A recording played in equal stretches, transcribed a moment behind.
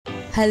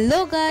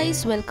Hello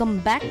guys,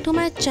 welcome back to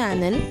my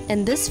channel.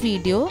 In this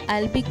video,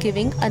 I'll be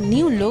giving a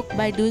new look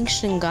by doing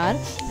Shringar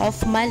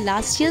of my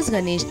last year's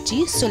Ganesh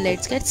ji. So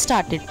let's get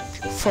started.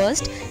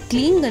 First,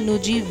 clean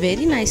Ganesh ji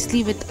very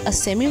nicely with a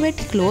semi-wet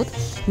cloth.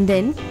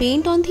 Then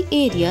paint on the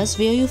areas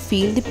where you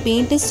feel the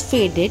paint is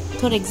faded.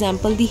 For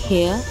example, the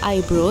hair,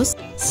 eyebrows.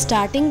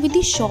 Starting with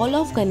the shawl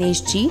of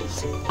Ganesh ji,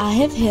 I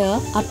have here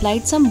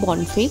applied some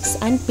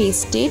bonfix and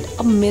pasted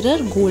a mirror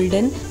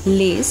golden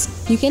lace.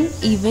 You can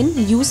even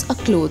use a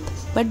cloth,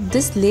 but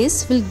this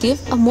lace will give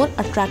a more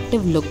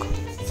attractive look.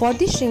 For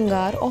the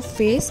Shringar of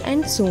face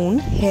and soon,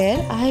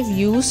 here I have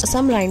used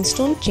some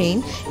rhinestone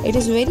chain. It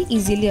is very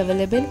easily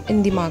available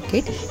in the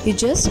market. You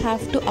just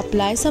have to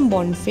apply some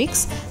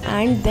bonfix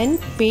and then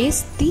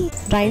paste the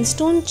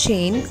rhinestone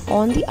chain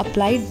on the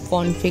applied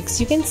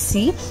bonfix. You can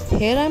see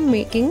here I am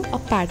making a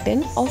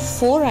pattern of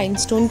 4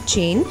 rhinestone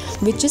chain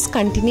which is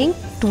continuing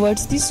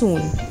towards the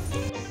soon.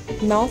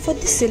 Now for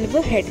the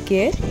silver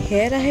headgear,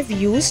 here I have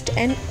used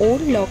an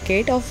old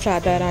locket of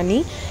Radha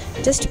Rani.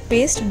 Just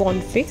paste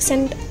bonfix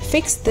and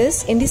fix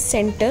this in the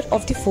center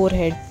of the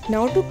forehead.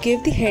 Now to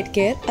give the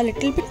headgear a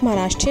little bit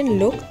Maharashtrian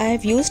look, I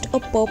have used a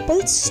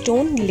purple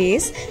stone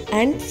lace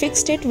and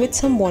fixed it with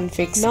some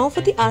bonfix. Now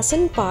for the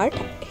asan part,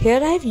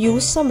 here I have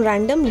used some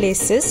random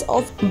laces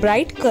of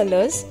bright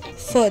colors.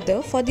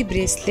 Further, for the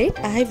bracelet,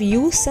 I have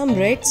used some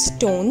red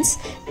stones.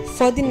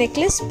 For the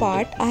necklace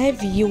part, I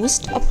have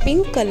used a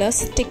pink color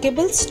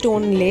stickable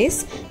stone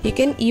lace. You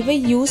can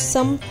even use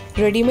some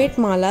ready-made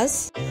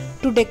malas.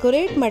 To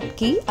decorate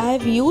matki, I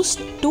have used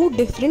 2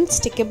 different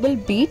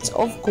stickable beads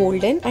of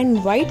golden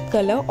and white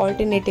color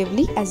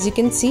alternatively, as you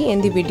can see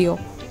in the video.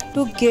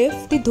 To give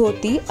the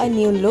dhoti a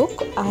new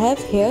look, I have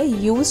here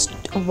used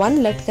 1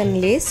 latkan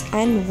lace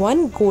and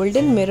 1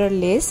 golden mirror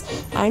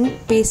lace and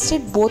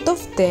pasted both of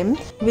them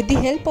with the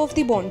help of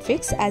the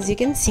bonfix, as you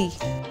can see.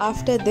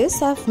 After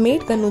this, I have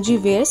made Ganesh ji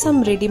wear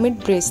some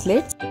ready-made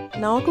bracelets.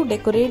 Now to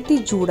decorate the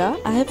juda,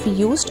 I have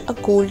used a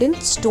golden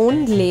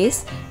stone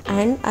lace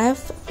and I have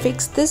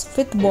fixed this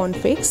with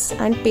bonfix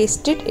and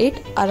pasted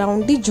it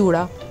around the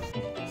juda.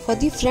 For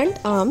the front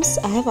arms,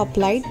 I have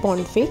applied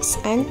bonfix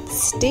and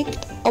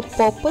sticked a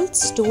purple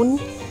stone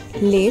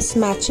lace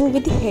matching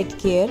with the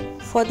headgear.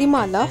 For the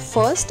mala,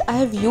 first I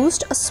have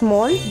used a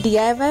small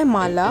DIY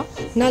mala.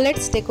 Now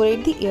let's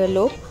decorate the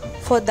earlobe.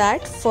 For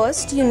that,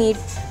 first you need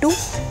to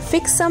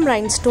fix some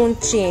rhinestone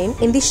chain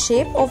in the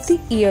shape of the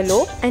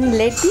earlobe and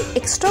let the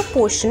extra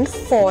portion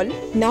fall.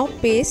 Now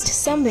paste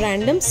some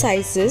random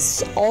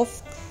sizes of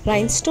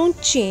rhinestone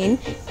chain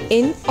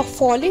in a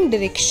falling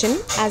direction,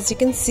 as you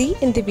can see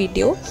in the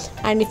video,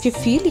 and if you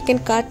feel, you can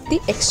cut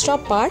the extra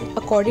part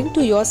according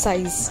to your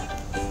size.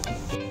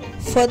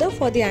 Further,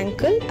 for the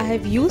ankle, I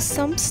have used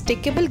some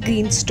stickable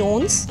green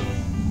stones.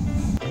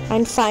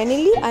 And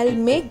finally, I'll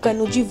make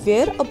Ganesh ji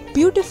wear a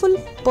beautiful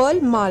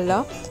pearl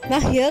mala. Now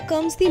here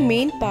comes the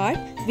main part.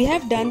 We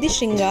have done the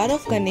Shringar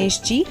of Ganesh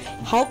ji.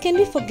 How can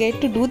we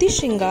forget to do the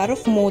Shringar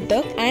of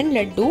Modak and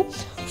Laddu?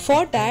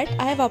 For that,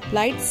 I have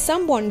applied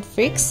some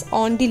bonfix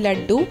on the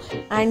Laddu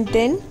and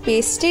then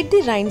pasted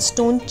the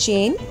rhinestone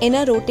chain in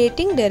a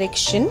rotating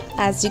direction.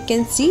 As you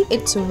can see,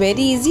 it's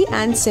very easy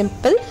and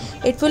simple.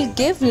 It will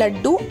give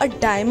Laddu a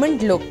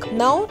diamond look.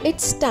 Now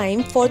it's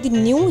time for the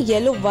new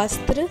yellow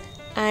vastra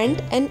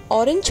and an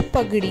orange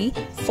pagdi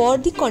for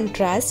the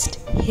contrast.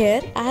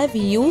 Here I have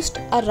used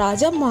a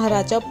Raja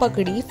Maharaja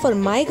pagdi for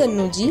my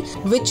Ganesh ji,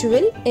 which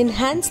will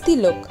enhance the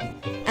look.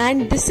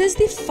 And this is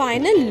the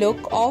final look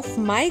of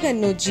my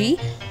Ganesh ji.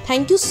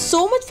 Thank you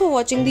so much for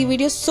watching the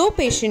video so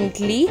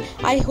patiently.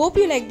 I hope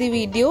you like the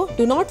video.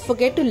 Do not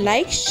forget to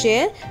like,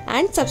 share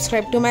and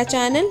subscribe to my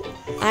channel.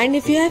 And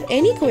if you have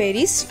any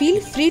queries,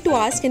 feel free to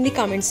ask in the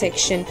comment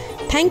section.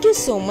 Thank you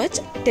so much.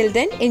 Till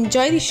then,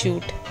 enjoy the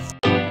shoot.